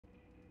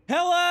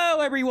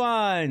Hello,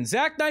 everyone!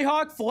 Zach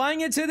Nighthawk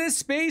flying into this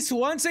space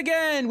once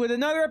again with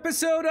another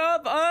episode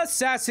of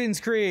Assassin's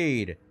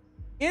Creed.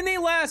 In the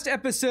last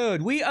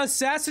episode, we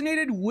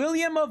assassinated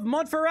William of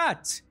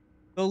Montferrat,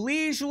 the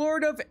Liege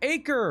Lord of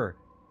Acre,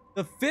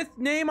 the fifth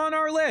name on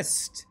our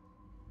list,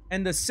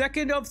 and the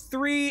second of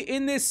three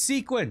in this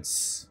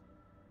sequence.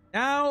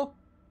 Now,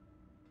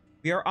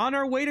 we are on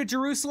our way to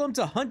Jerusalem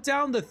to hunt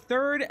down the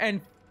third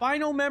and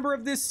final member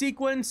of this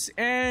sequence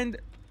and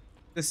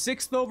the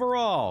sixth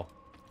overall.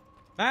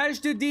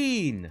 Majd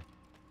Addin,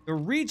 the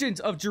Regent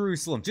of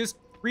Jerusalem, just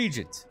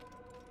Regent.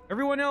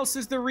 Everyone else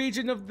is the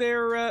Regent of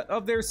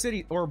their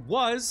city, or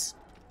was.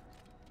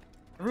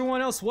 Everyone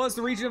else was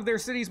the Regent of their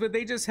cities, but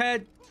they just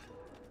had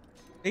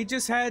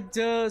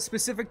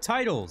specific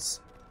titles.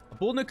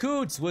 Abul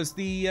Naquds was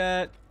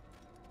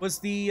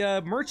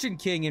the merchant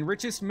king and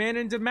richest man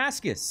in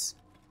Damascus,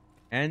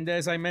 and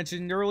as I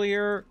mentioned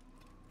earlier,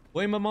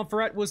 William of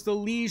Montferrat was the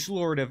Liege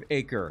Lord of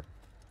Acre.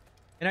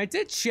 And I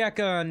did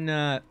check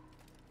on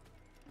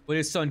what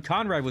his son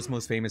Conrad was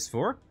most famous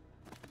for.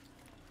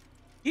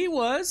 He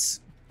was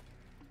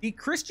the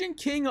Christian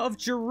king of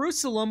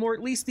Jerusalem, or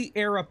at least the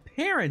heir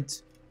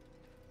apparent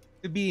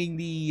to being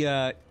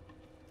the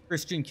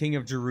Christian king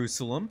of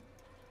Jerusalem,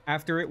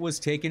 after it was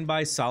taken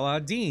by Salah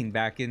Ad-Din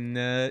back in,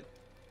 I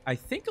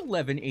think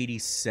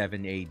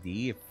 1187 AD,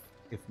 if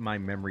my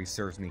memory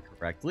serves me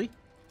correctly.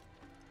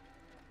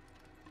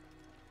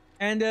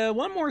 And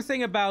one more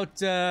thing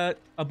about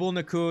Abul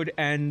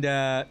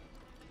Naquds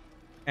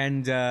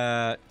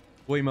and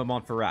William of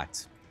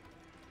Montferrat.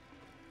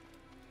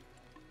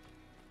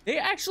 They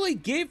actually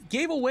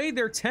gave away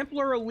their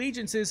Templar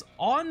allegiances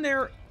on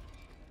their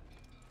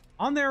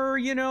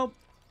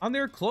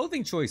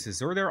clothing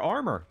choices or their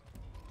armor.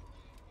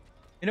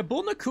 In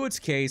Abul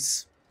Naquds'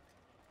 case,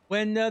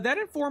 when that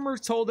informer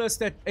told us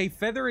that a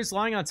feather is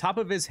lying on top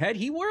of his head,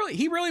 he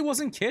really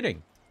wasn't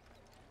kidding.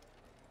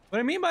 What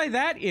I mean by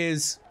that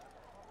is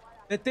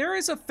that there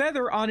is a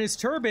feather on his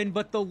turban,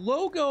 but the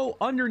logo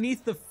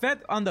underneath the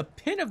on the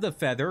pin of the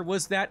feather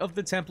was that of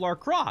the Templar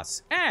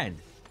cross. And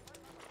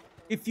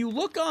if you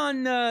look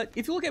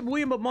at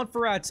William of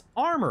Montferrat's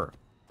armor,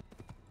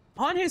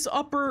 on his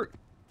on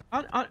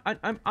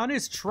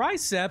his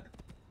tricep,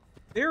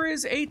 there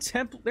is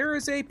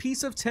a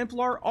piece of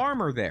Templar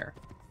armor there.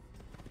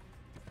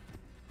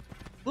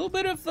 A little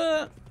bit of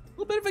a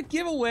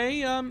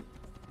giveaway.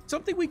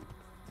 Something we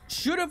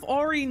should have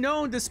already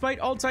known, despite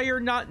Altair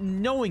not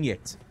knowing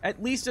it,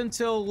 at least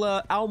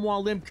until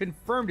Al-Mualim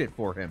confirmed it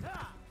for him.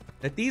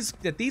 That these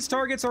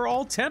targets are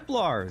all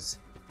Templars,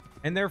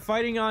 and they're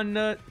fighting on,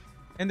 and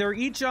they're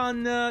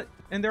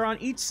on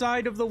each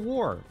side of the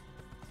war,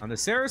 on the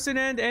Saracen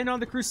end and on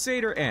the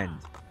Crusader end,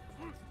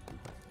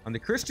 on the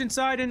Christian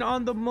side and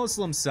on the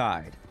Muslim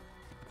side.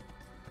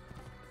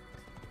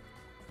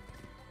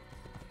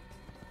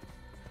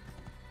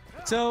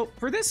 So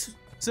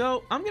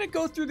I'm gonna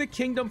go through the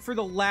kingdom for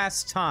the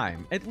last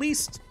time, at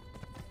least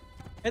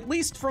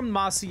from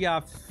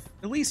Masyaf,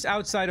 at least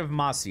outside of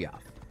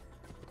Masyaf.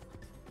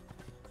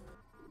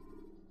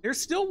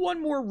 There's still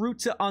one more route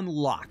to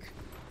unlock.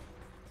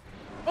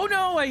 Oh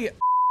no,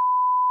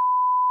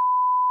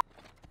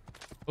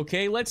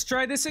 Okay, let's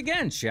try this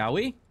again, shall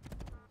we?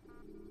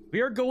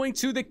 We are going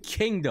to the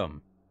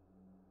kingdom.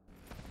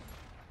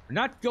 We're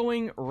not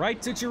going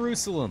right to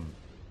Jerusalem.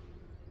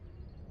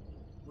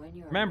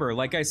 Remember,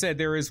 like I said,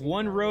 there is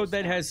one road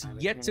that has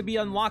yet to be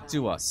unlocked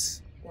to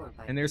us.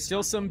 And there's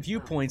still some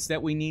viewpoints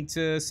that we need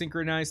to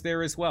synchronize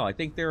there as well. I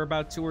think there are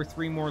about 2 or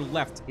 3 more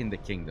left in the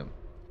kingdom.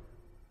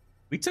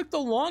 We took the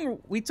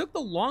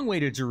long way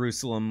to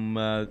Jerusalem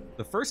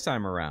the first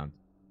time around.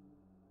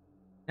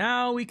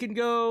 Now we can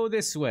go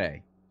this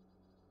way.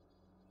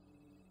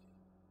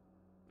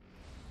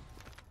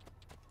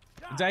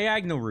 The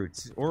diagonal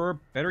route, or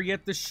better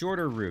yet, the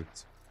shorter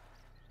route.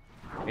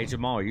 Hey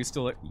Jamal, are you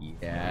still there?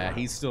 Yeah,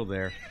 he's still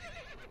there.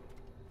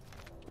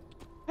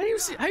 How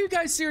you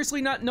guys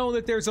seriously not know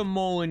that there's a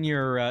mole in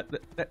your,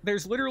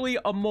 there's literally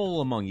a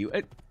mole among you?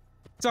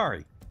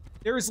 Sorry.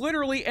 There is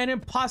literally an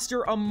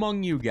imposter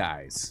among you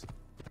guys.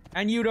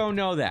 And you don't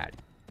know that.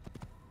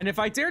 And if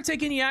I dare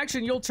take any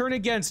action, you'll turn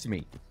against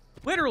me.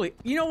 Literally.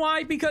 You know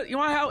why? Because, you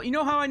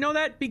know how I know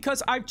that?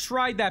 Because I've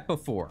tried that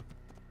before.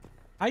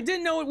 I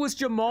didn't know it was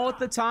Jamal at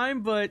the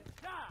time, but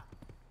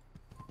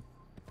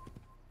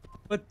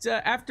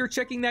after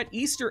checking that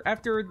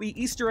after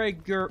the Easter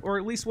egg, or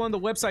at least one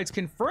of the websites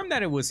confirmed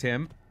that it was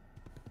him,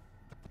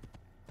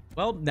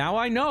 well, now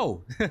I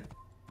know.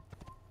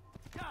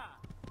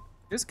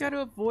 Just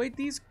gotta avoid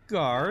these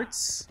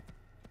guards.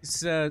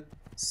 These,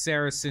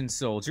 Saracen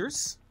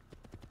soldiers.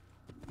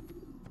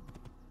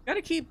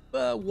 Gotta keep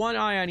one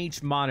eye on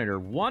each monitor.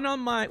 One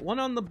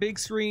on the big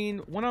screen,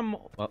 one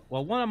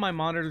on my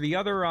monitor, the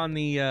other on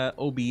the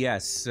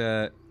OBS,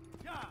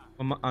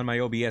 on my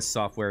OBS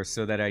software,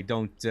 so that I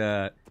don't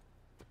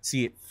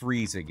see it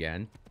freeze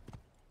again.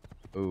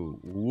 Oh,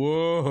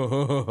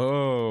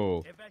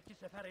 whoa!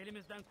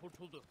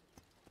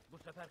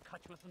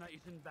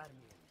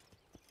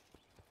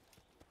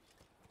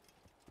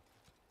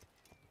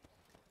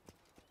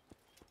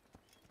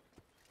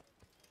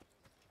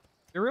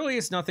 There really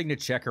is nothing to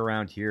check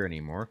around here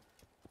anymore.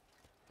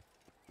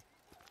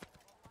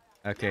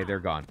 Okay, they're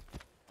gone.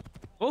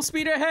 Full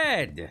speed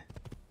ahead!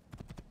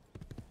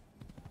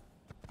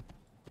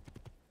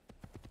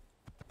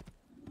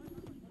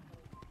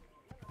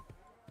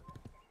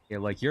 Yeah,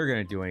 like you're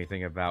gonna do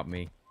anything about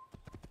me.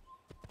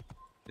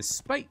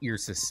 Despite your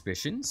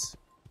suspicions.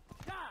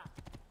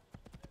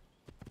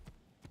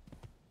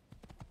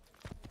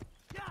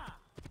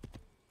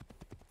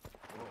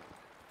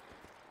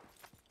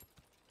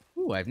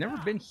 Ooh, I've never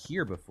been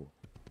here before.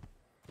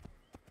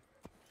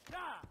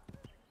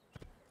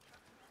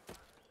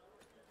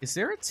 Is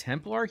there a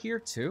Templar here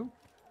too?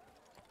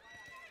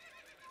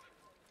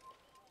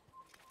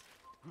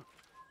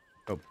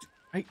 Oh,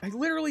 I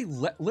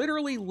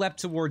literally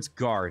leapt towards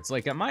guards.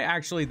 Like, am I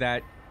actually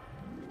that?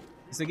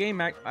 Is the game?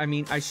 I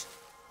mean, I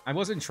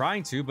wasn't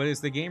trying to, but is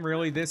the game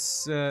really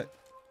this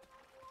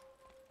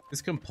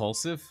this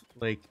compulsive?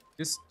 Like,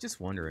 just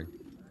wondering.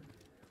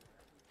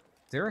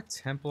 Is there a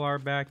Templar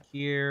back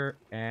here?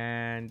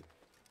 And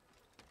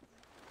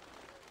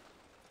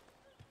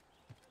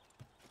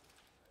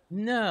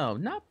no,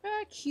 not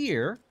back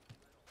here.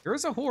 There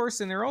is a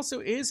horse, and there also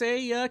is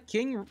a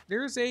king.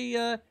 There's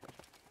a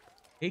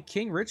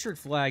King Richard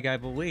flag, I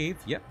believe.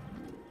 Yep.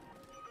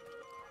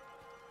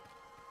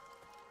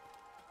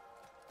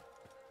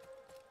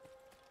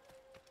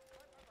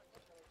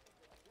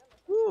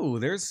 Ooh,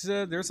 there's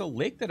a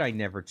lake that I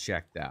never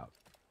checked out.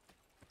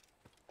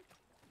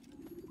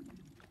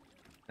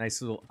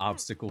 Nice little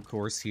obstacle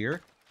course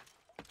here.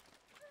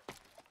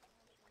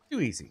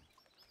 Too easy.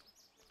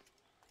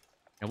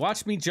 Now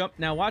watch me jump.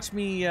 Now watch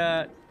me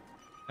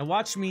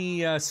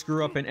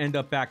screw up and end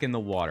up back in the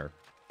water.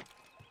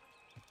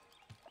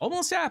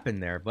 Almost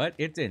happened there, but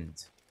it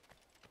didn't.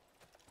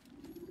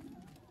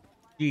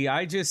 Gee,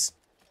 I just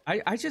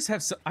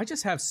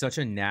have such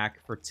a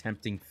knack for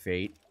tempting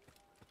fate.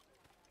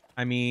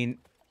 I mean,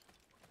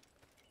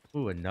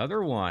 ooh,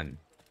 another one.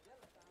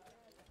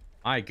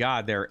 My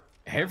God, they're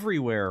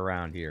everywhere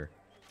around here.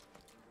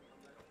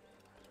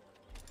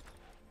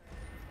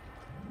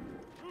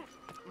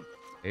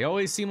 They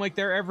always seem like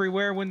they're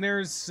everywhere when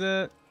there's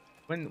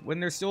when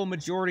there's still a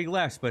majority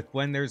left, but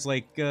when there's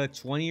like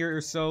 20 or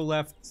so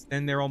left,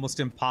 then they're almost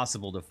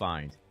impossible to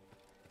find.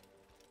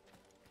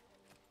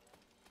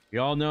 We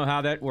all know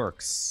how that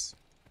works.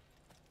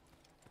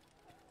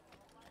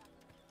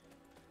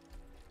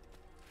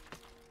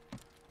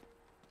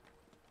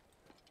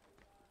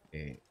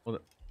 Okay, well,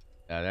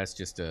 that's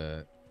just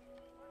a.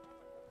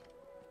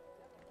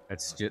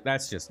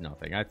 That's just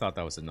nothing. I thought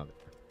that was another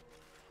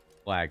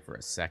flag for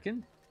a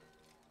second.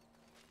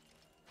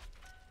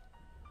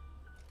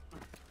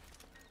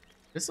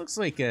 This looks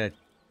like a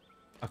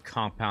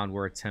compound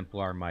where a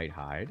Templar might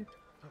hide.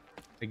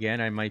 Again,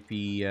 I might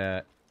be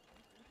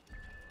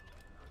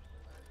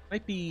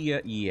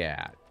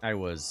yeah, I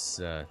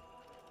was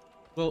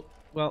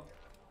well,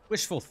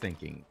 wishful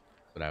thinking,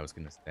 what I was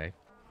gonna say.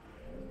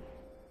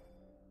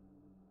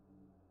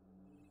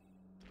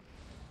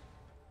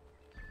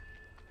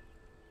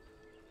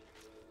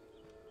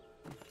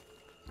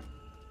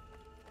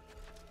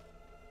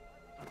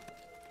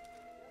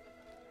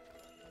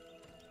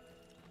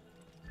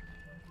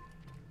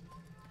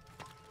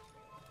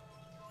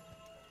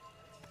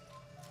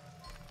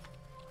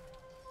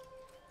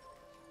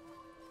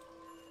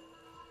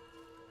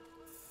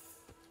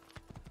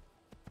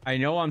 I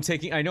know I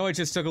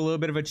just took a little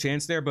bit of a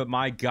chance there, but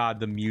my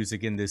God, the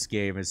music in this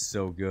game is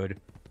so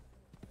good.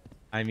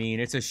 I mean,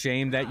 it's a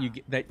shame that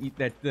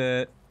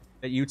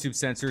YouTube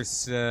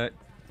censors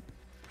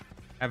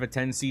have a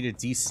tendency to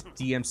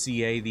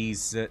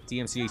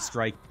DMCA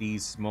strike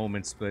these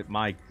moments, but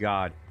my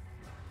God,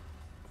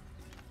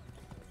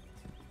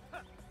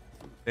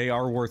 they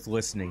are worth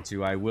listening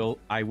to. I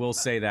will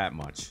say that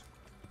much.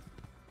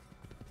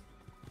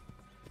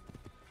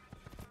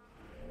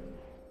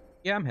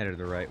 Yeah, I'm headed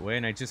the right way,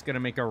 and I just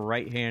gotta make a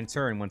right-hand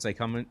turn once I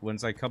come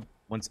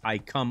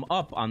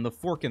up on the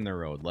fork in the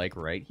road, like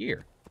right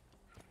here.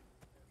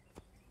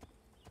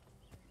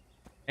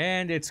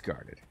 And it's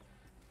guarded.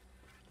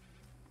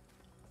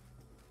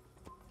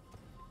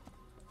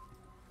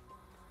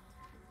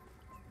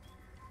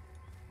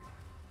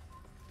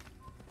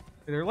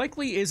 There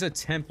likely is a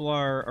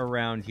Templar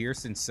around here,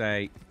 since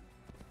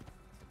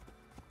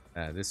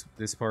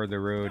this part of the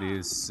road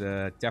is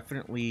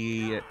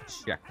definitely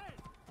checked.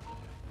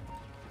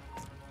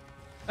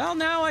 Well,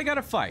 now I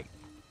gotta fight.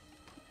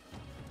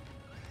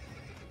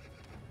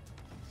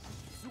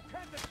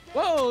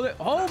 Whoa!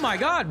 Oh my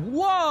God!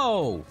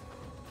 Whoa!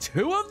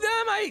 Two of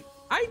them? I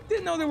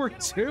didn't know there were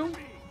two.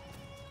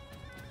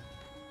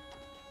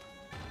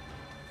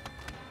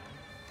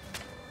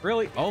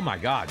 Really? Oh my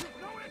God!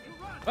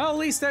 Well, at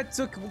least that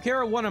took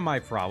care of one of my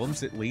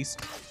problems, at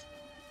least.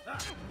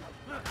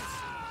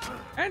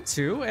 And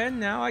two, and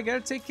now I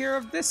gotta take care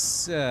of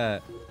this.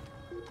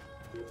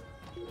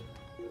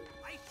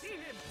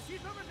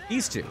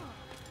 These two.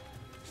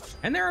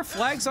 And there are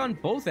flags on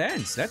both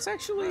ends. That's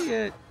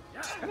actually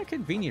kind of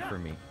convenient for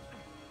me.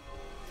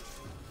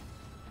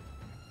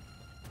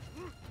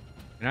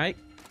 And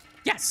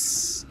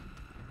yes!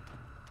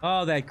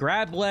 Oh, that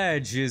grab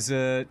ledge is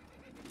a...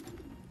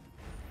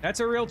 That's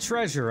a real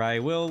treasure. I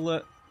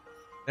will...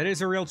 that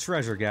is a real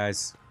treasure,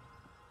 guys.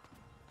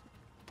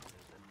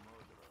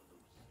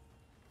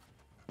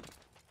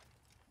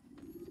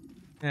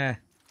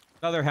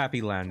 Another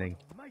happy landing.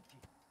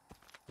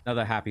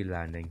 Another happy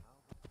landing.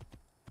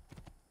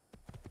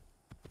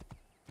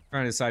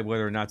 Trying to decide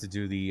whether or not to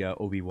do the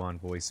Obi-Wan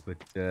voice, but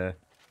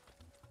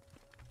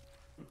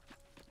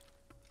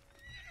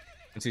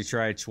once you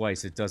try it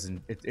twice, it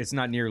doesn't. It's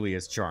not nearly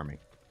as charming.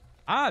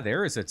 Ah,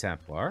 there is a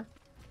Templar.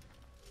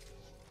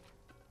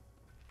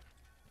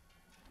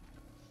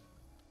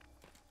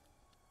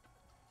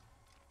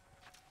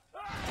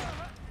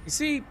 You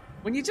see,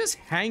 when you just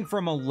hang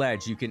from a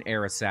ledge, you can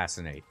air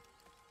assassinate.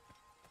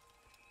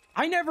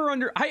 I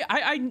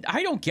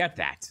don't get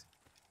that.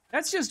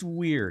 That's just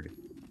weird.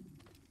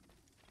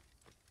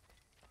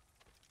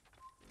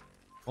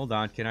 Hold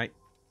on, can I...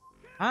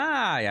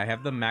 Hi, I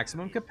have the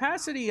maximum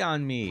capacity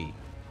on me.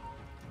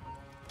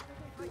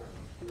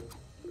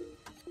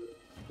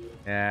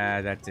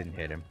 That didn't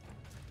hit him.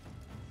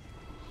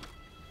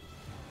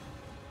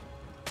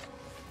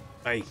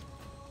 Hey.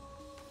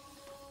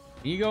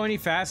 Can you go any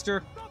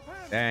faster?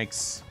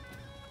 Thanks.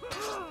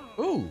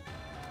 Ooh.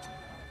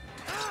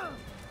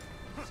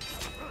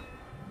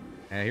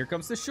 Here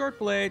comes the short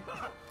blade.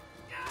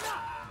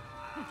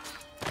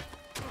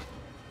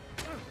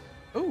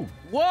 Ooh.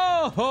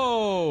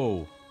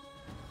 Whoa!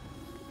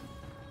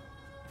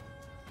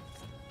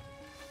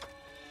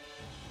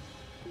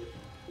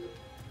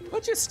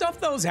 What'd you stuff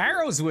those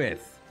arrows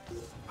with?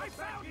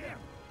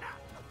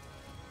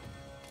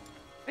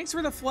 Thanks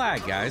for the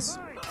flag, guys.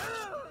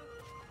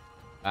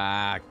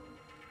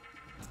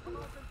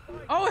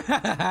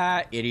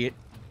 Oh, idiot.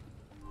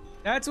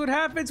 That's what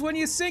happens when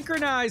you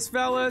synchronize,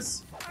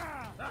 fellas.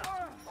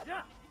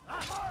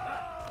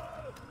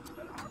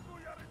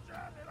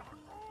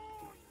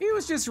 He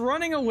was just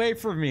running away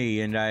from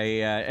me, and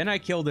I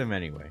killed him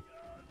anyway.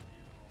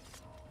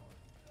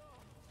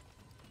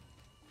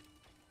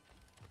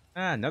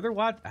 Another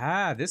what?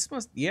 This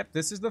must. Yep,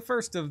 this is the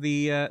first of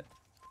the.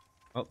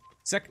 Well,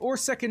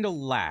 second to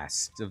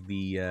last of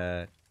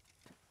the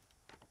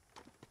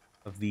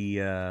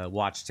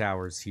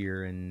watchtowers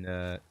here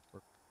in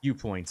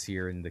viewpoints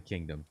here in the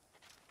kingdom.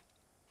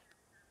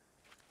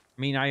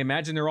 I mean, I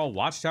imagine they're all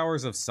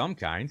watchtowers of some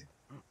kind.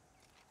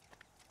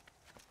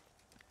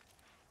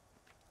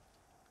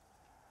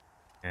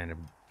 And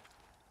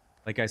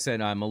like I said,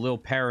 I'm a little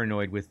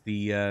paranoid with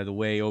the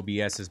way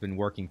OBS has been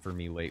working for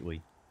me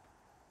lately.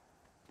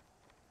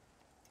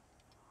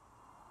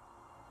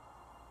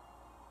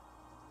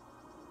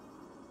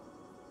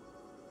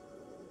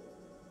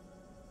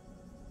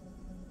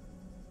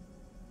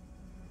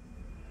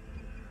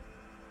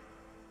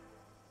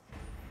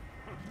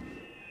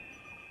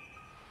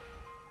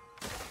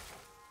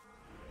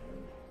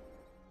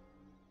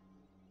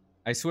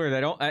 I swear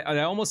that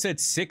I almost said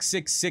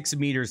 666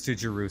 meters to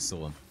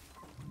Jerusalem.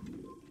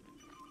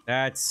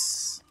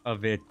 That's a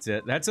bit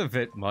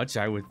much,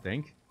 I would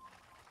think.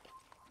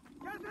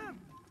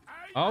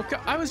 Oh,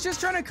 I was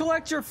just trying to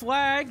collect your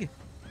flag.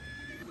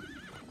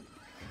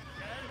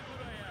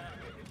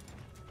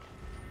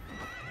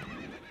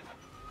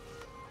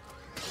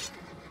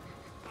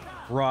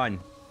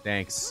 Run.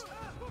 Thanks.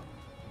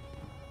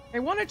 I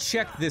want to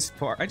check this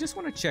part. I just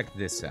want to check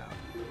this out.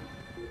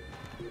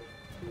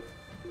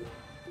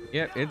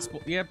 Yep,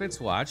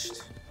 it's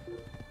watched.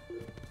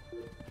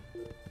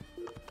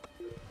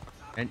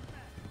 And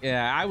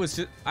yeah,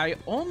 I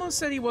almost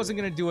said he wasn't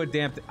gonna do a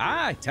damn thing.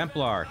 Ah,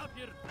 Templar.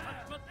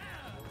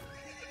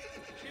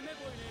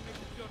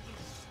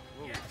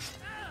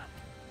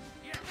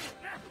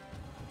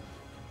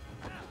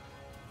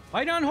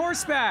 Fight on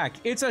horseback.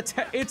 It's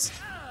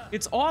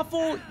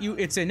awful.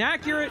 It's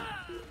inaccurate,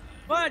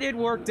 but it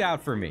worked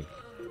out for me.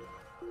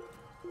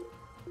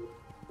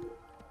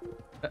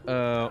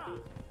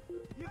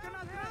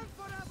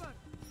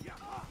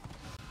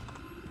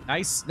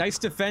 Nice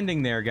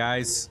defending there,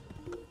 guys.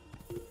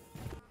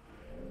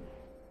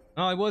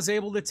 Oh, I was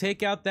able to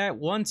take out that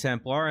one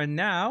Templar, and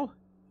now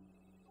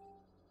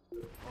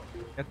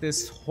got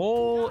this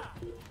whole...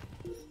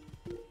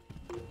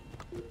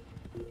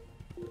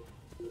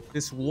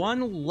 this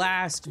one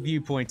last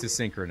viewpoint to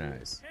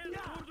synchronize.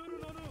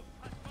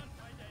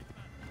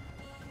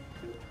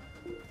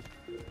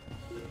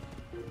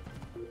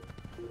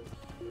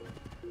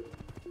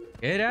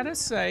 Get out of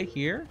sight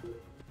here.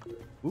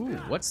 Ooh,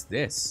 what's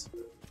this?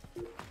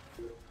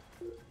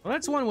 Well,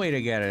 that's one way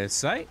to get out of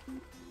sight.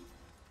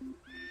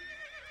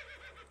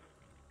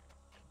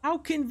 How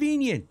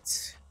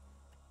convenient.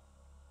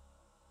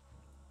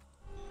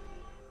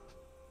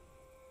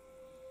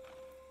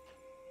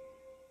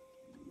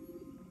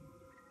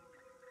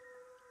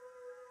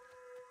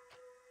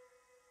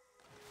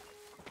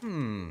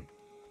 Have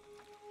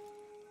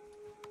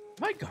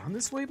I gone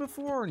this way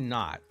before or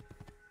not?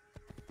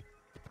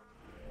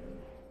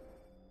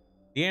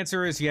 The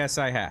answer is yes,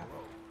 I have.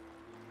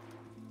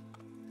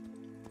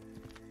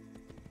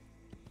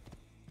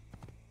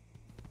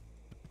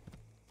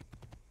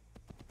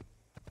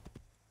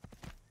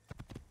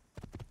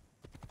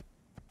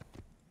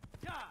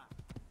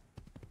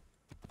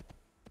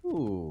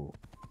 Ooh.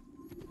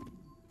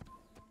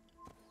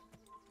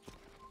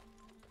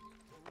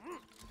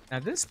 Now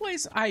this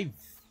place I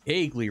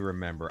vaguely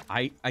remember.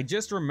 I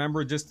just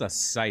remember just the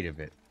sight of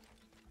it.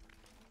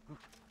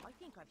 I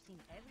think I've seen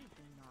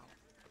everything now.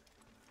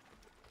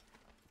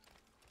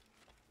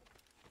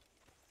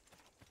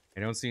 I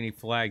don't see any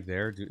flag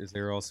there. Is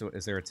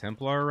there a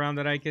Templar around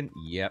that I can?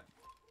 Yep.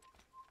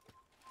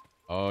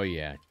 Oh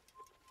yeah.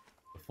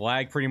 The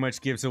flag pretty much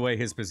gives away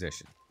his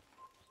position.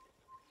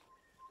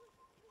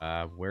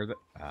 Where the...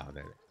 Oh,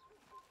 there.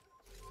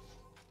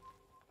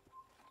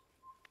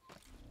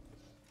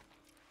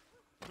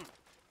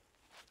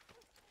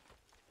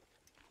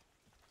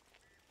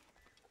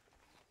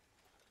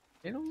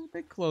 Get a little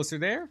bit closer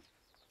there.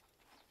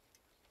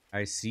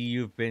 I see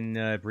you've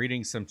been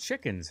breeding some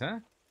chickens, huh?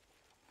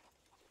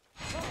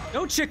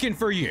 No chicken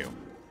for you!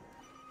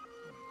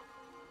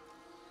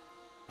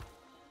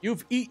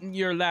 You've eaten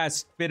your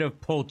last bit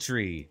of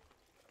poultry.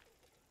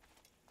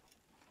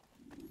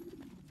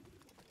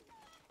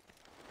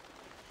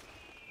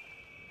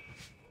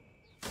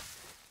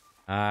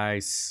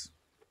 Nice.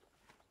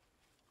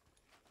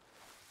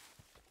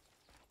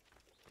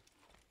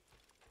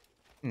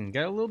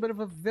 Got a little bit of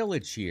a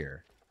village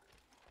here.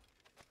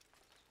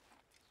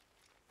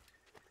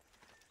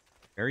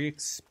 Very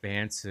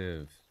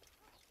expansive.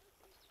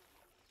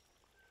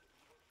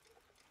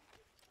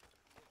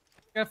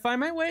 Gotta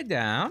find my way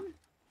down.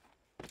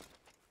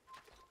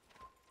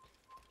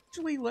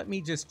 Actually, let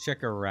me just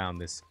check around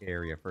this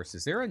area first.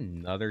 Is there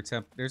another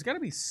temp? There's gotta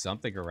be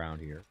something around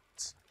here.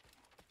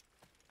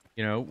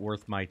 You know,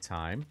 worth my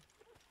time.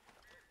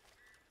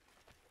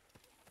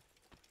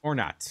 Or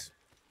not.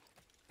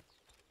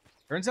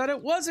 Turns out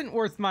it wasn't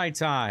worth my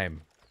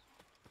time.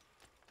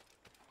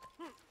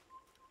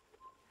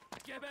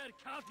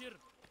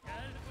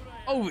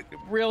 Oh,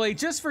 really?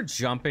 Just for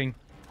jumping?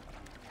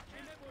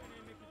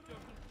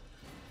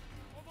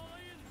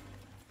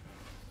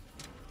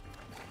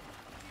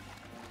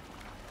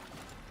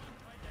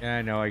 Yeah,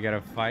 I know. I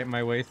gotta fight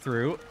my way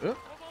through. Oop.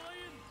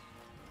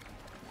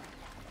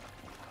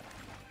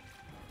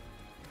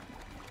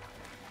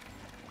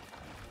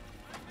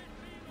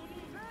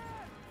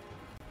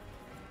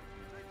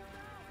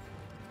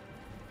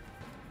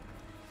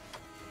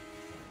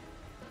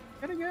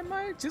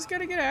 Just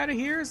gotta get out of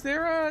here. Is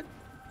there a...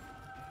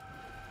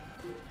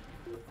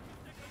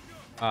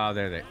 Oh,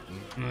 there they...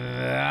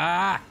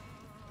 Ah!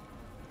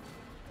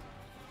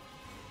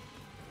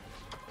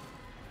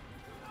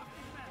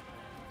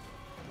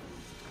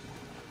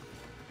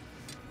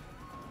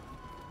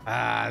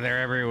 Ah,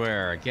 they're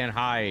everywhere. I can't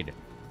hide.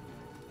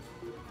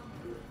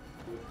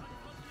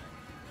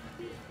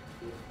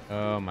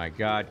 Oh my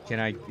god. Can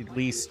I at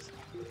least...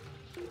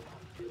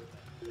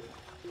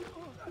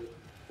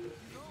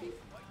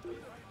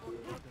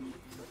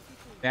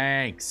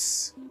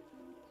 Thanks.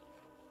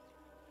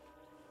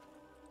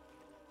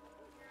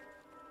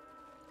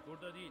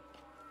 Burada değil.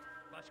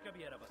 Başka bir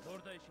yere bak.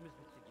 Orada işimiz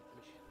bitti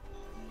gitmiş.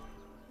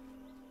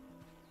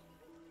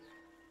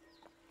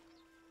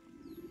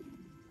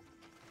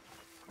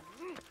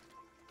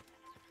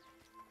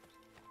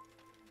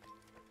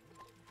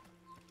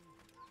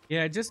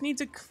 Yeah, I just need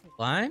to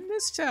climb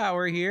this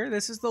tower here.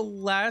 This is the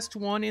last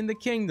one in the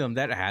kingdom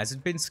that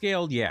hasn't been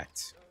scaled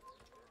yet.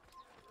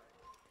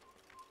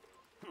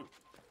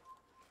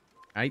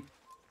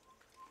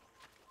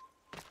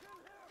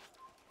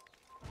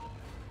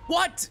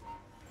 What?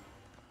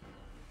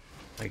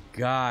 My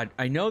god.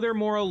 I know they're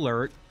more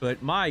alert,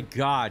 but my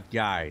god,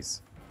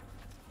 guys.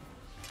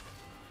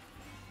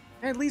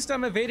 At least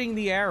I'm evading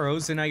the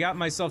arrows and I got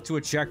myself to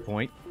a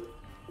checkpoint.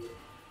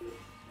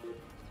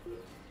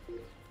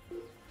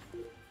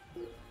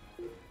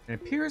 It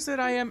appears that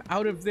I am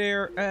out of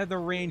the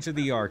range of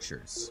the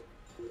archers.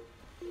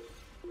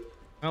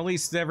 At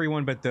least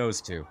everyone but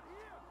those two.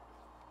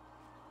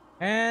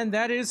 And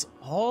that is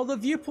all the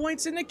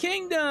viewpoints in the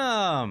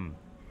kingdom!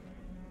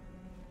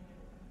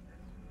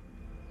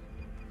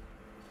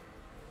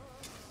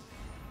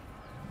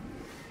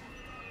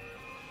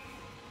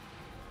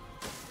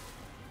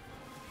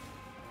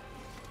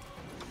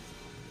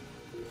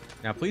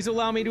 Now, please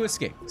allow me to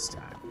escape this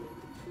time.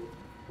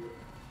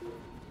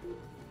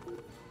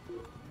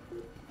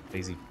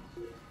 Lazy.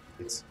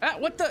 It's... Ah,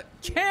 what the...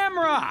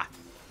 Camera!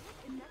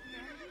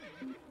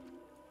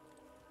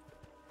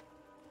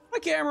 My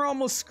camera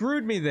almost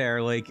screwed me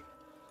there, like...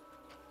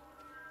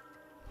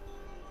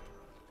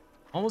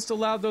 Almost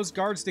allowed those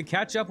guards to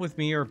catch up with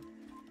me, or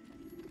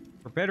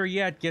better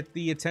yet, get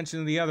the attention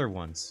of the other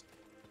ones.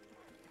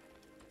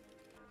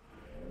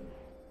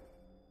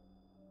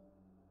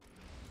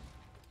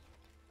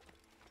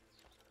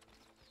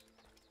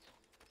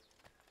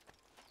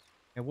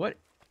 And what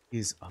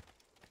is up?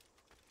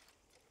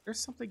 There's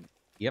something...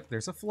 Yep,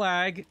 there's a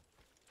flag.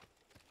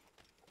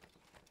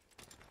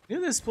 I knew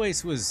this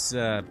place was,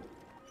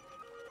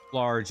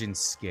 large in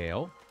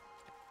scale.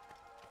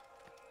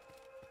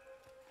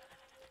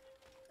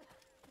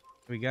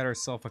 We got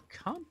ourselves a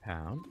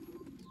compound.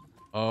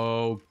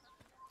 Oh,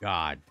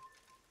 God.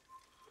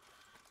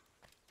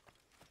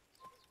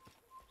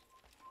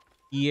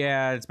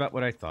 Yeah, it's about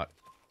what I thought.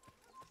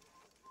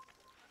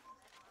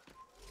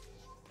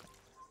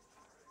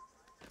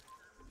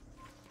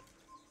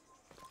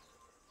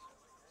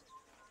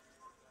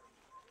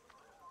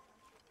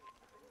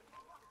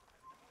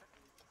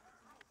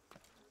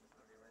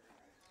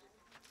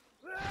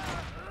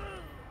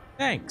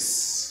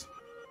 Thanks.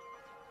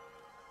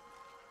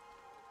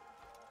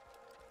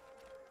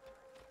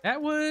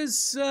 That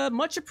was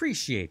much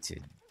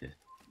appreciated. He's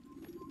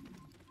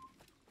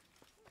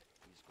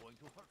going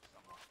to hurt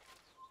someone.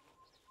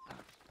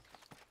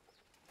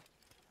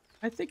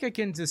 I think I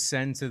can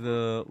descend to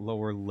the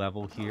lower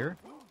level here.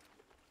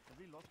 Has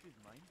he lost his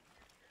mind?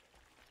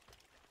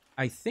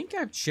 I think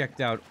I've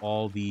checked out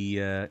all the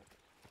There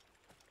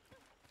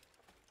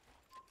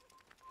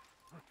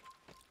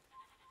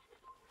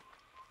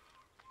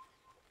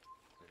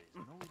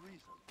is no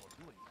reason for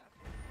doing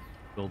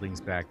that.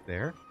 buildings back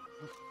there.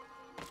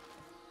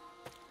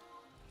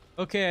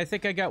 Okay, I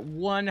think I got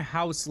one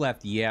house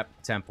left.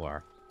 Yep,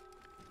 Templar.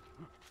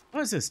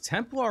 What is this,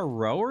 Templar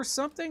Row or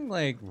something?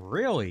 Like,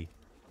 really?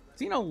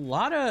 Seen a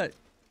lot of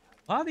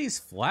these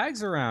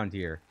flags around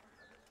here.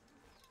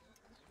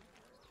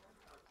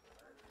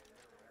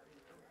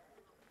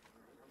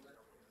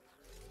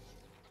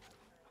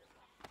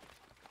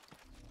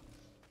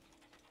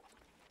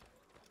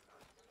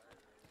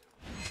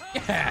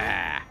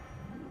 Yeah!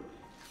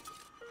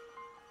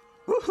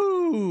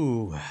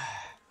 Woohoo!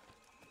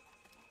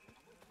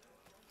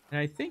 And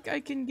I think I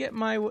can get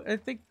my... I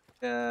think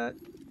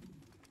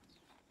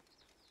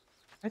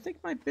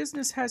my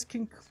business has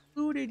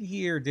concluded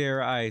here,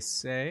 dare I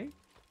say.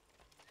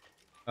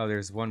 Oh,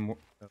 there's one more...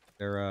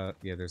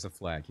 yeah, there's a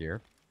flag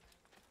here.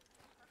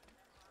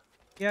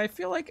 Yeah, I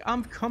feel like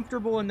I'm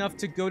comfortable enough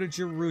to go to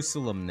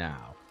Jerusalem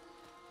now.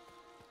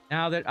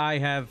 Now that I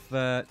have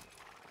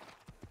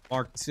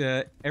marked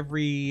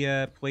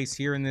every place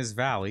here in this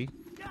valley.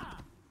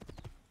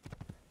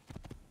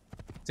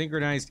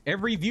 Synchronized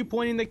every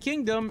viewpoint in the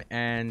kingdom,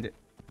 and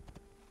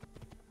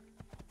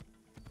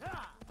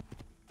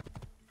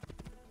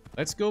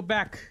let's go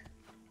back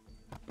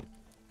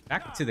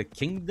to the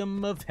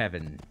kingdom of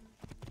heaven.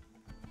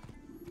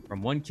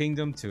 From one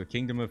kingdom to a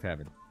kingdom of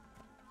heaven.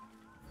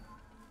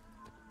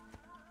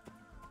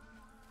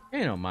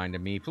 Hey, don't mind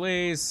me,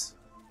 please.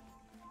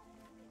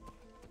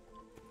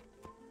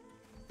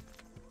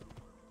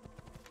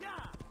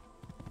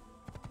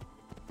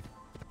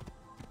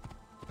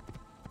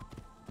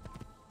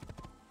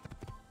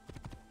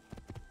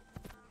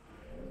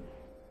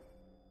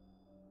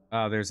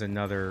 Oh, there's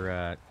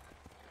another,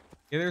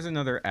 yeah, there's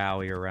another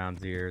alley around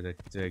here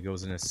that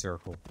goes in a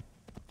circle.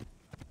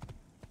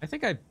 I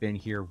think I've been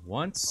here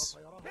once.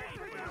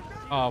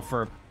 Oh,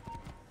 for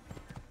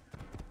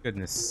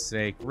goodness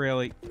sake,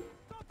 really?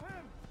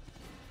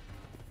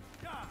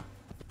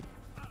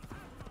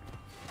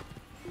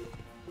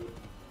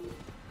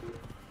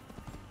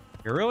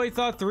 You really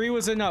thought 3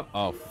 was enough?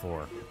 Oh,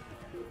 4.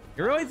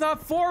 You really thought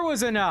 4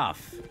 was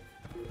enough?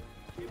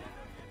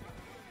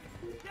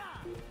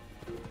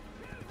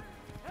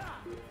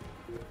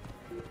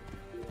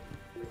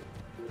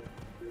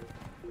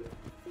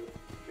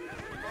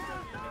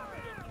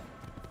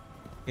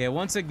 Yeah,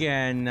 once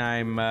again,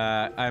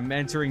 I'm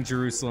entering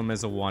Jerusalem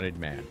as a wanted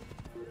man.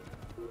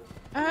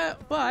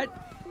 But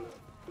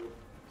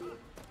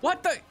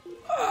what the?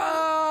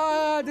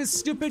 This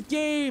stupid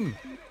game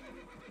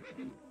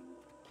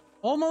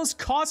almost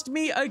cost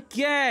me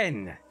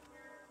again.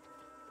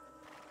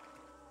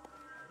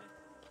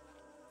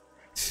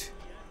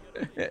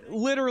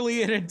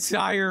 Literally an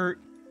entire.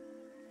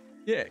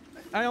 Yeah,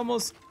 I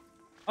almost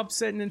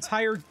upset an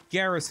entire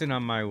garrison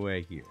on my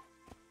way here.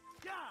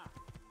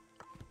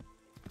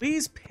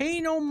 Please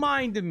pay no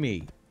mind to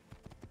me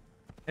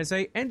as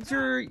I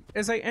enter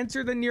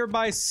the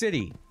nearby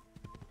city.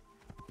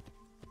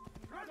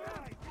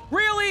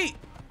 Really?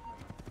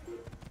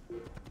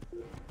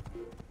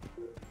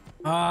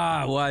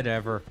 Ah,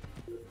 whatever.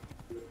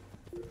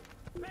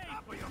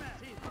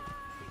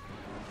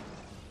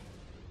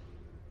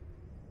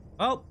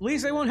 Well, at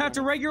least I won't have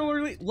to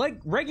regularly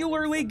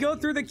go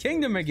through the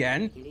kingdom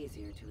again. It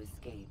easier to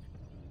escape.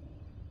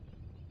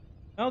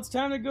 Well, it's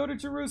time to go to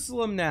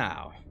Jerusalem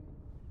now.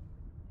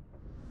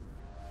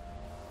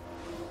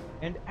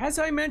 And as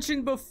I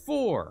mentioned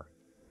before,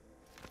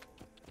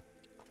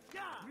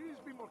 Please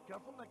be more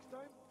careful next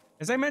time.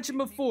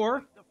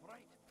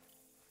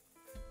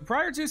 the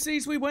prior 2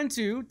 cities we went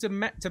to,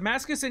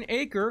 Damascus and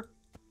Acre,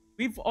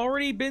 we've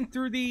already been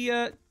through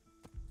the,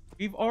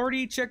 we've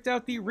already checked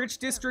out the rich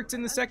district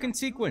in the second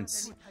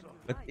sequence.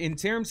 But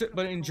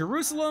in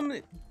Jerusalem,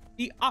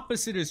 the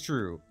opposite is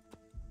true.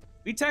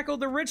 We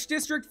tackled the rich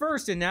district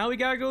first, and now we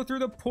gotta go through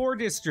the poor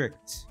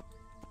district.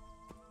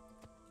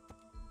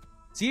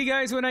 See you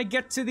guys when I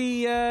get to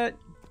the,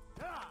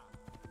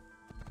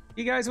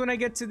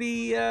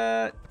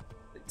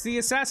 the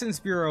Assassin's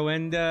Bureau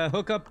and,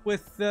 hook up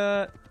with,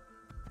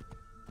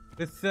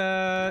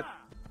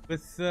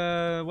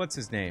 what's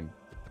his name?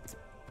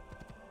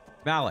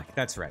 Malik,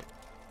 that's right.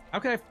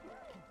 Okay.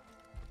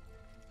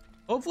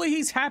 Hopefully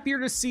he's happier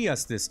to see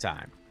us this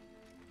time.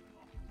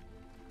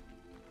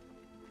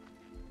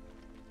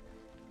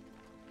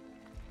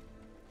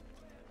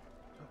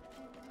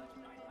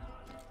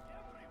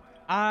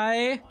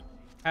 I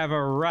have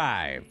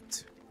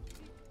arrived.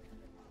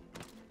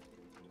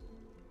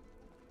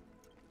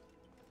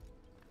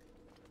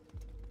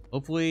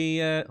 Hopefully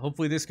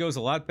this goes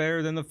a lot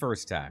better than the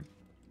first time.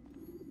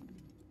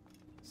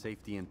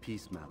 Safety and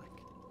peace, Malik.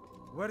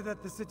 Word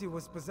that the city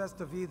was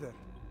possessed of either.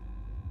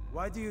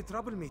 Why do you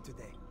trouble me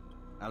today?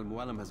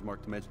 Al-Mualim has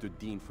marked Majd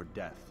Addin for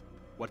death.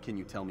 What can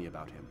you tell me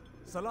about him?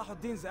 Salah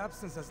Ad-Din's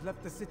absence has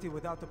left the city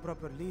without a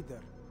proper leader,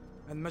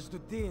 and Majd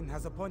Addin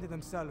has appointed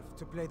himself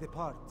to play the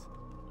part.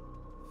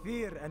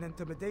 Fear and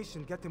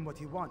intimidation get him what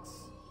he wants.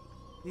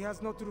 He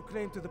has no true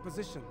claim to the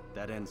position.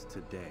 That ends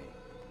today.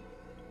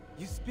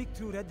 You speak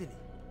too readily.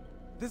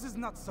 This is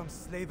not some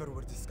slaver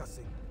we're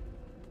discussing.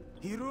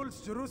 He rules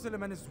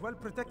Jerusalem and is well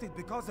protected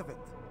because of it.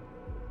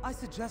 I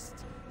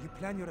suggest you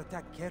plan your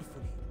attack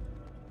carefully.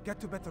 Get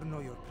to better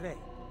know your prey.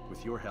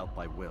 With your help,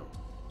 I will.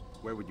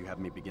 Where would you have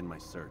me begin my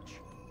search?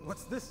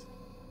 What's this?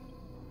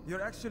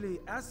 You're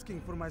actually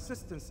asking for my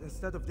assistance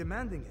instead of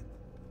demanding it.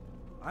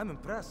 I'm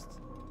impressed.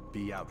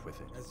 Be out with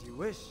it. As you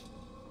wish.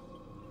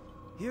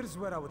 Here's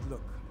where I would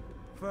look.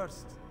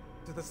 First,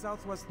 to the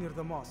southwest near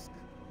the mosque.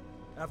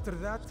 After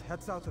that,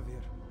 head south of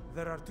here.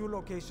 There are 2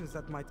 locations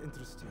that might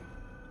interest you.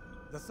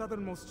 The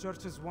southernmost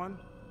church is one,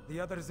 the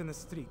other is in the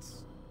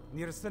streets,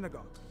 near a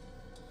synagogue.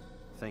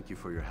 Thank you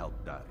for your help,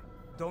 Dai.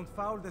 Don't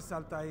foul this,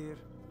 Altair.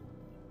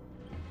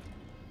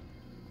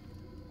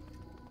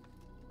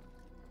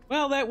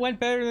 Well, that went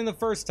better than the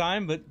first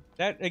time, but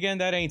that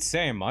ain't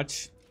saying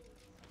much.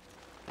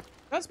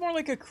 That's more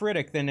like a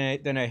critic than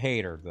a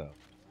hater, though.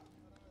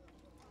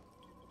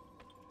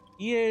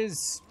 He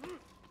is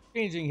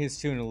changing his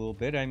tune a little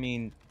bit. I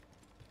mean,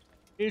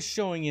 it is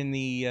showing in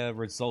the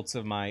results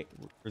of my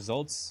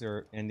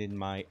and in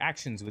my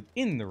actions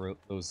within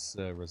those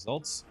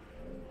results.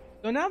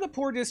 So now the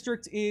poor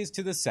district is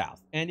to the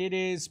south, and it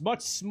is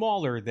much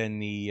smaller than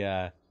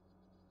the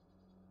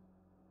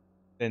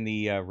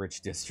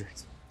rich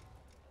district.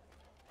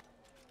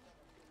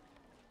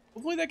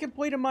 Hopefully that can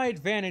play to my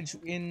advantage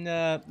in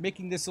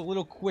making this a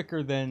little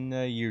quicker than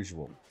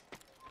usual.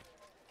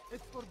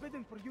 It's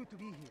forbidden for you to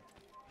be here.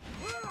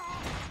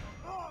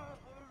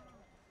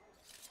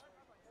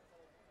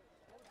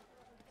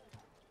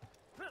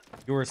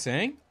 You were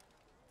saying?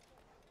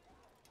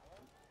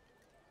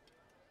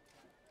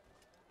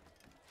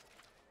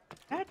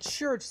 That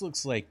church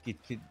looks like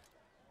it could...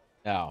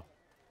 Oh.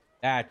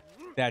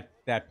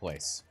 That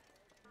place.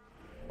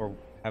 Or...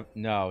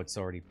 no, it's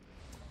already...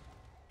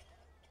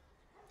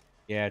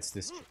 Yeah, it's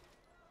this...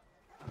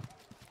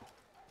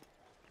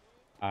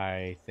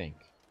 I think.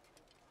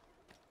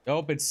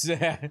 Nope, it's...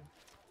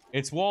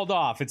 it's walled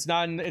off. It's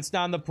not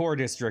in the poor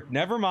district.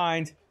 Never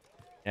mind.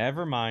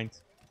 Never mind.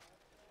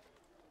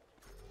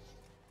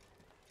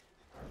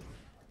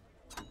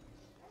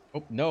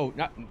 Oh, no,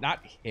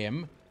 not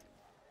him.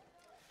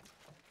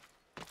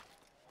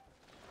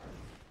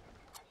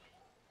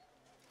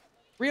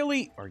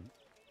 Really?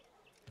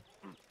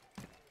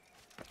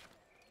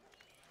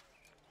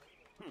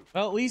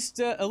 Well,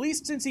 at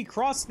least since he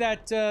crossed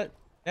that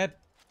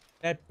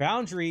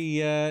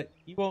boundary,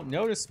 he won't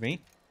notice me.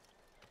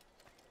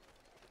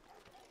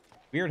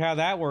 Weird how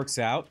that works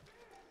out.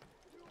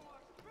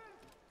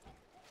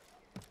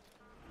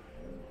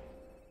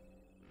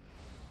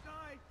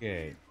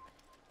 Okay.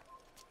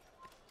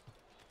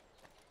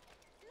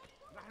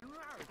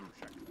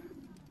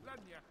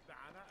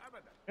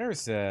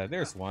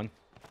 There's one.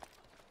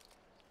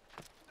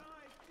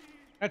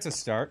 That's a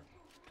start.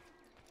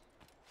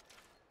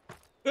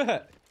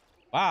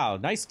 Wow,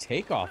 nice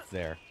takeoff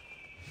there.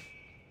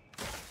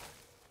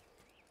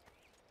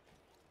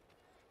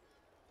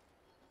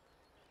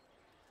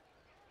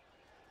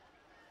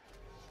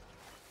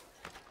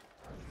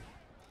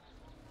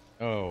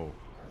 Oh,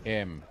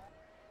 him.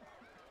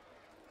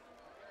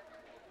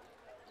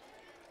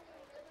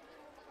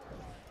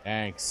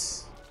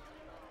 Thanks.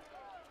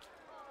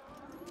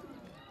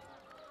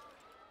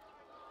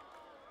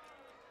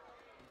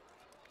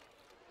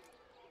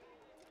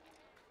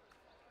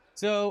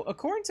 So,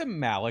 according to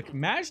Malik,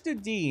 Majd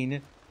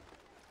Addin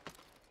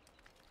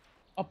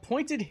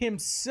appointed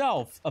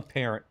himself,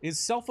 is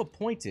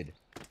self-appointed.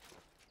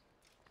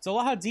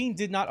 Salah Ad-Din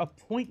did not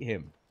appoint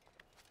him.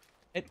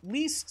 At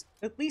least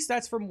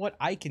that's from what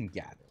I can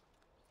gather.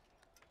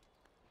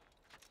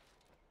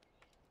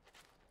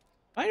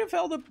 Might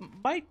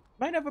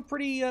have a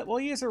pretty, well,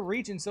 he is a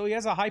regent, so he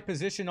has a high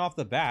position off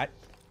the bat.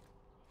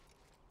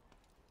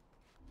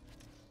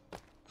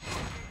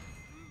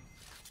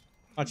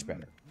 Much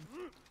better.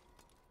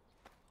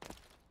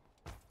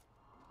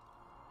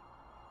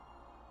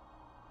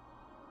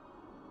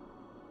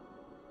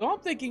 So I'm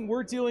thinking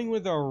we're dealing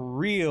with a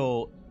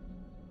really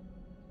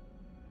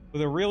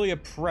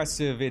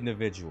oppressive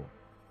individual.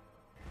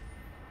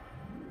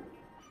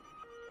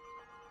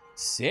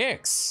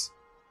 6.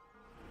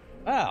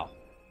 Wow.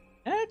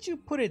 How'd you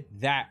put it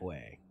that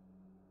way?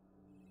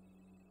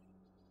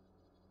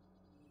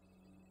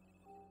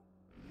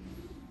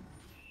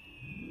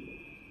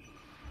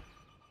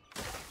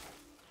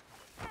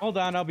 Hold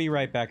on, I'll be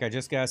right back. I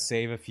just gotta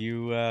save a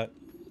few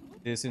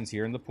citizens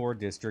here in the poor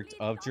district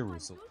of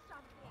Jerusalem.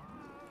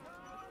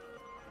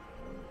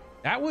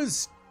 That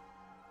was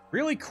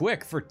really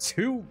quick for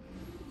two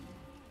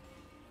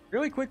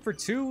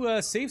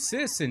safe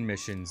citizen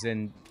missions,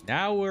 and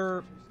now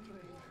we're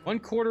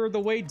 1/4 of the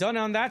way done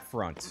on that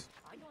front.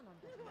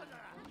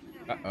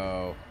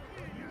 Uh-oh.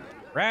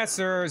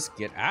 Harassers,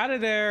 get out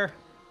of there.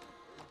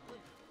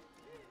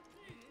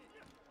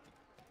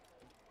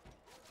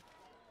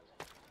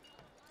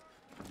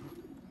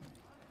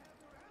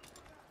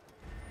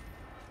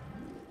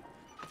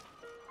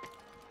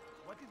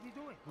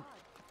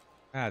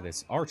 Ah,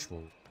 this arch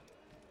will...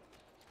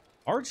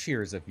 Arch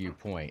here is a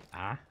viewpoint.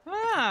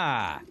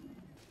 Aha!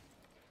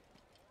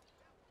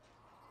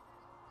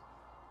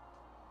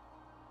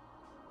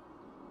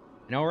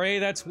 And already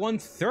that's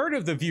 1/3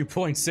 of the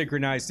viewpoint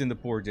synchronized in the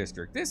poor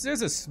district. This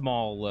is a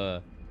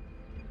small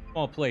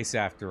place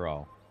after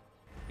all.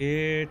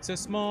 It's a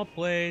small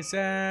place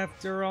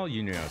after all.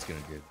 You knew I was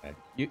gonna do that.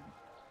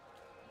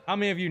 How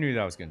many of you knew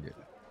that I was gonna do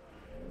that?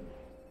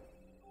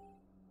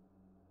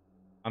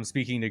 I'm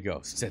speaking to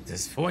ghosts at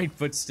this point,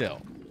 but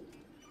still.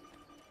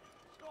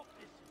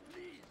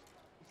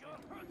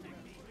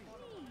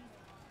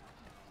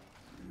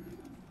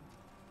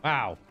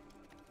 Wow.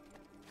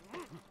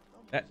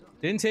 That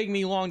didn't take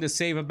me long to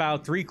save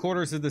about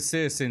 3/4 of the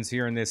citizens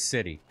here in this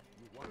city.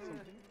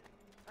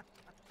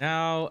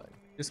 Now,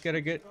 just gotta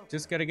get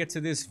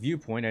to this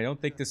viewpoint. I don't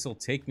think this will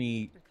take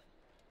me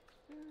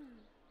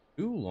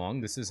too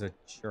long. This is a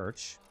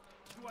church.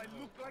 Do I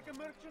look like a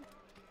merchant?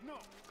 No.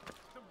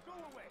 So go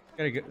away.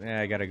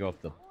 I gotta go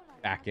up the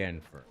back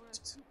end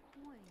first.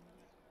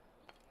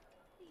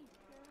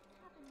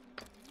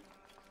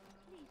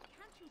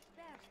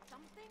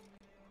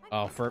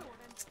 Oh, for...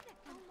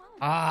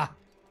 Ah!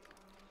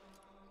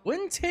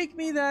 Wouldn't take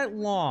me that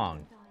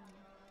long.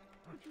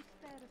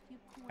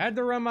 Had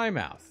to run my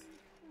mouth.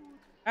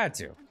 Had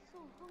to.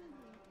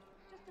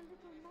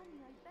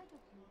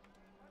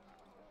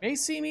 May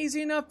seem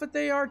easy enough, but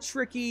they are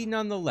tricky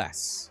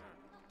nonetheless.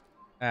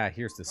 Ah,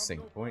 here's the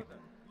sync point.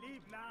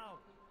 Leave now.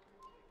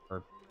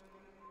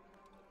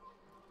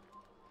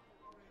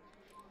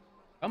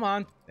 Come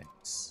on.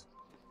 Thanks.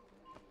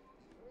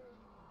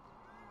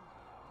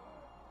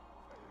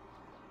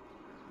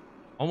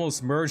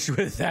 Almost merged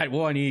with that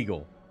one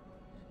eagle.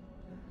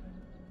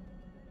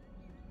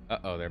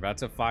 Uh-oh, they're about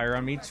to fire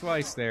on me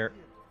twice there.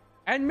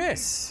 And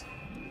miss!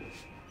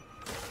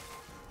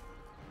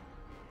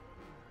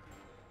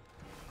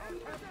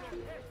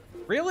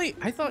 Really?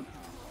 I thought...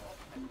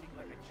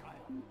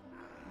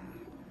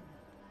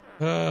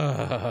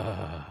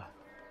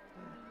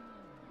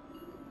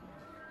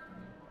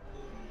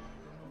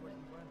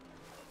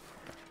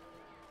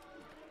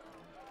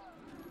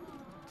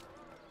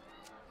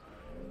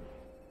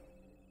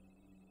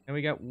 And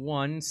we got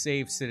one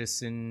saved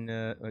citizen.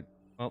 Well,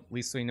 at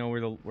least I know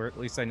where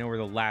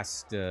the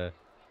last two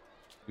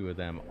of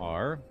them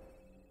are.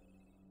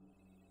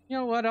 You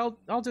know what?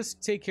 I'll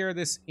just take care of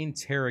this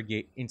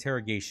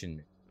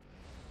interrogation.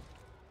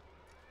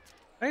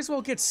 Might as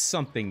well get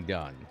something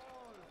done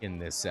in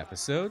this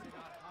episode. Each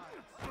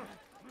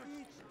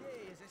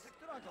day is a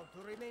struggle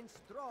to remain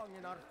strong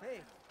in our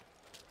faith.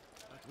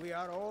 But we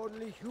are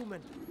only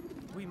human.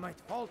 We might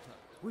falter.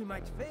 We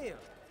might fail.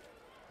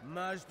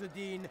 Majd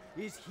Addin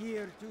is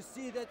here to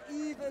see that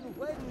even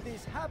when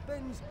this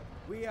happens,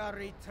 we are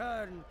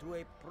returned to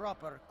a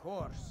proper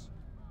course.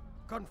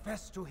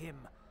 Confess to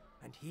him,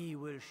 and he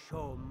will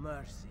show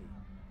mercy.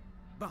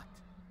 But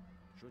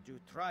should you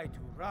try to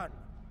run,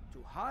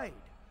 to hide,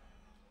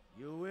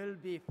 you will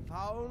be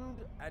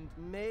found and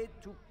made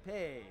to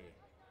pay.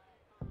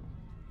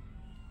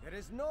 There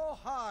is no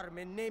harm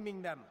in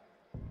naming them,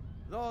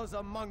 those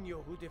among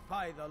you who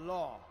defy the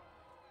law.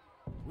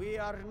 We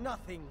are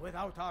nothing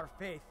without our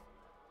faith,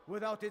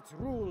 without its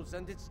rules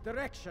and its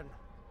direction.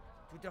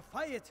 To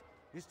defy it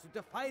is to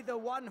defy the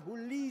one who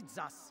leads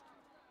us.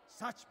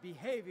 Such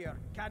behavior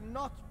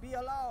cannot be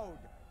allowed.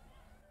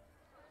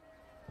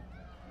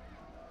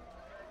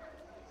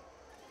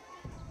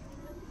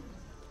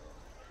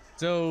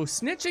 So,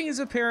 snitching is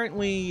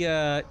apparently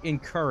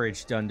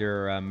encouraged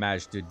under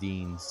Majd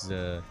Addin's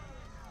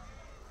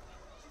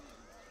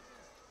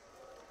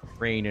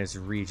reign as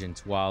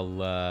regent,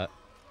 while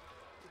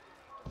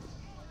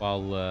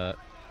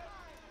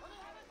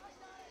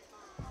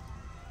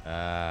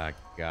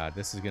God,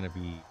 this is gonna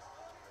be...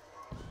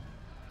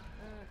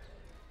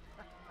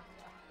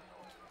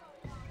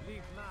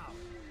 Leave now,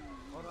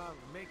 or I'll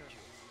make you.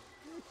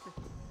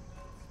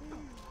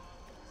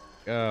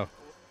 Oh.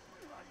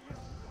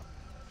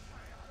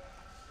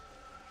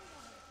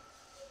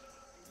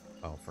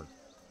 Oh, for...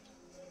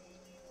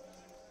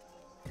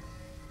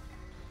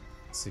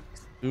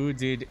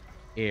 Secluded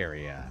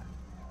area.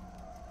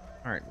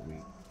 Aren't we?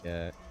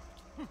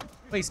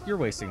 You're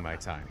wasting my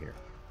time here.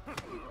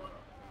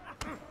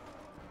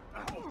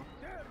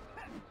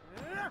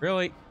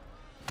 Really?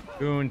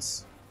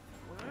 Goons.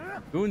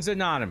 Goons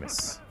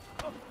Anonymous.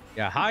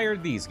 Yeah,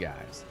 hired these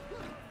guys.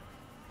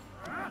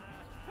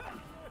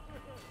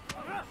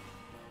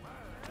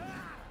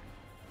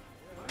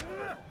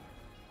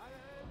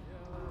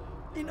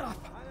 Enough!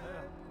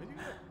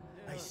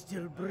 I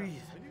still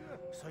breathe,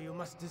 so you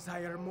must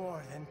desire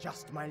more than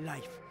just my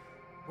life.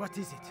 What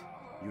is it?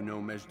 You know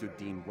Majd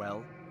Addin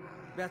well?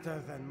 Better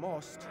than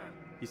most.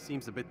 He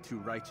seems a bit too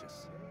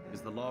righteous.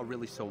 Is the law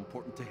really so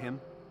important to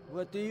him?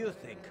 What do you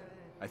think?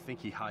 I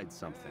think he hides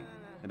something,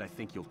 and I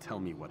think you'll tell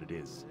me what it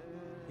is.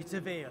 It's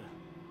a veil.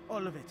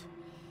 All of it.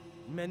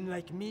 Men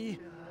like me,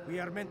 we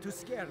are meant to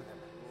scare them.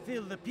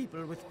 Fill the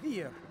people with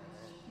fear.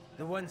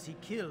 The ones he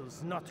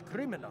kills, not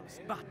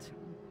criminals, but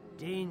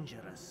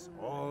dangerous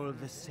all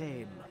the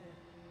same.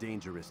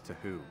 Dangerous to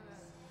who?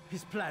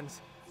 His plans.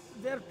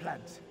 Their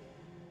plans.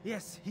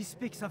 Yes, he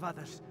speaks of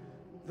others.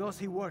 Those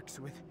he works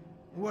with.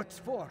 Works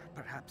for,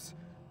 perhaps.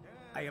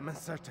 I am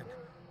uncertain.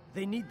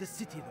 They need the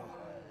city,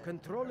 though.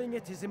 Controlling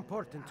it is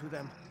important to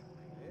them.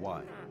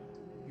 Why?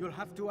 You'll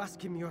have to ask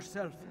him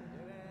yourself.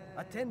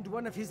 Attend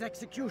one of his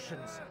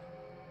executions.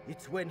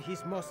 It's when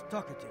he's most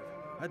talkative,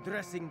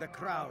 addressing the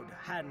crowd,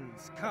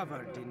 hands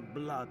covered in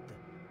blood.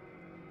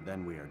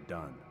 Then we are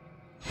done.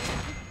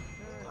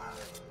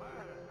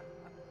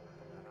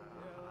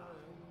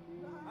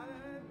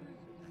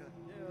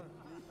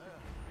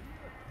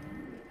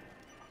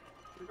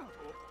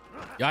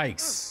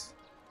 Yikes.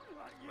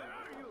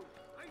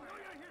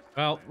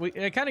 Well,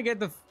 I kind of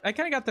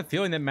got the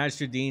feeling that Majd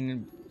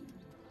Addin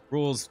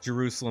rules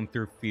Jerusalem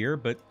through fear,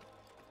 but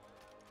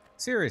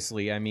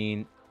seriously, I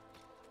mean,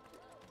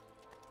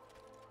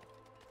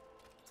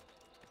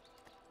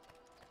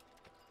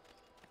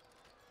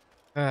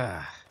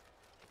 this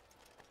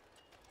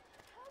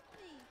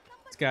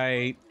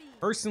guy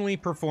personally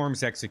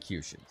performs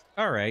executions.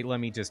 All right, let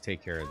me just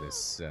take care of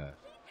this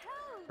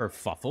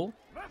kerfuffle.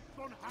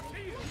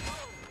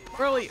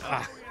 Really?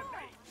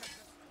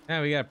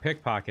 Now we got a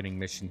pickpocketing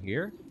mission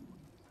here.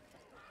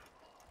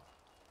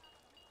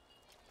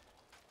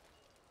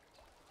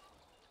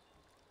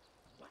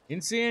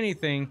 Didn't see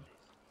anything.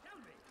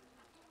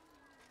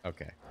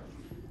 Okay.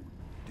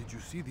 Did you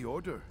see the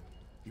order?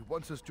 He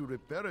wants us to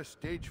repair a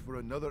stage for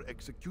another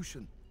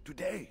execution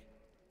today.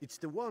 It's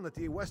the one at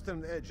the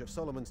western edge of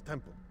Solomon's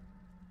temple.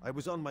 I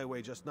was on my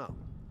way just now.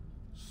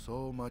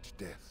 So much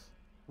death.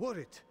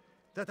 Worried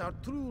that our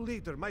true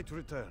leader might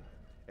return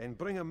and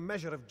bring a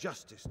measure of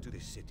justice to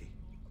this city.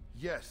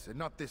 Yes, and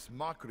not this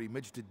mockery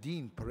Majd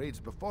Addin parades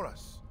before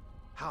us.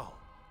 How?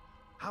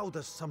 How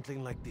does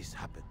something like this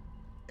happen?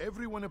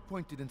 Everyone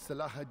appointed in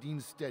Salah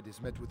Ad-Din's stead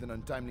is met with an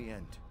untimely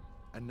end.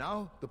 And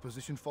now the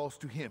position falls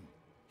to him.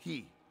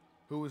 He,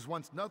 who was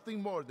once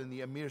nothing more than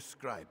the Emir's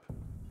scribe.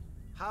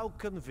 How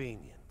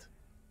convenient.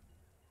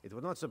 It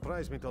would not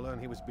surprise me to learn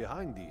he was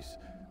behind these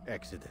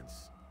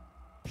accidents.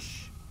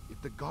 Shh!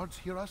 If the guards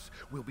hear us,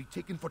 we'll be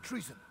taken for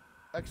treason.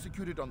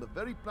 Executed on the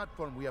very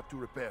platform we have to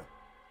repair.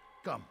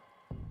 Come,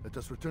 let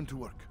us return to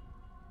work.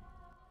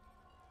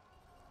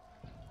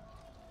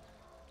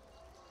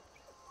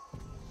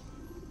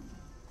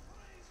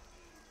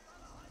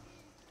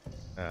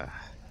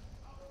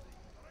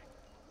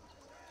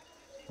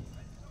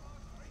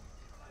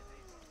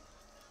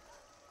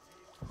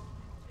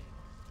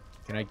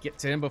 Can I get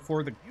to him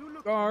before the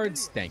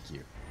guards? Thank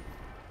you.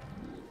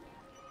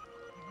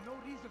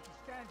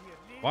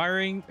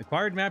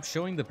 Acquired map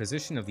showing the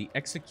position of the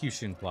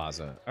execution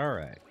plaza. All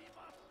right.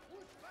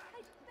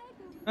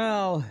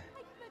 Well,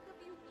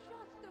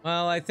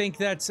 I think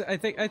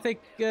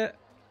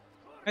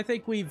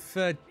we've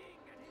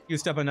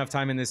used up enough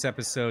time in this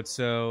episode,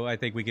 so I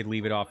think we could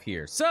leave it off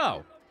here.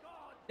 So,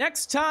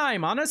 next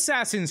time on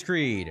Assassin's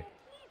Creed,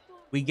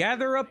 we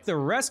gather up the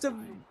rest of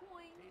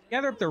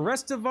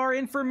our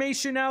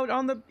information out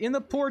in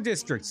the poor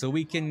district, so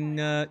we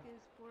can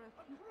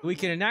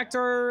enact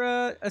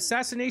our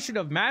assassination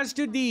of Majd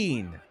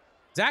Addin.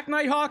 Zach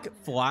Nighthawk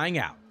flying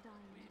out.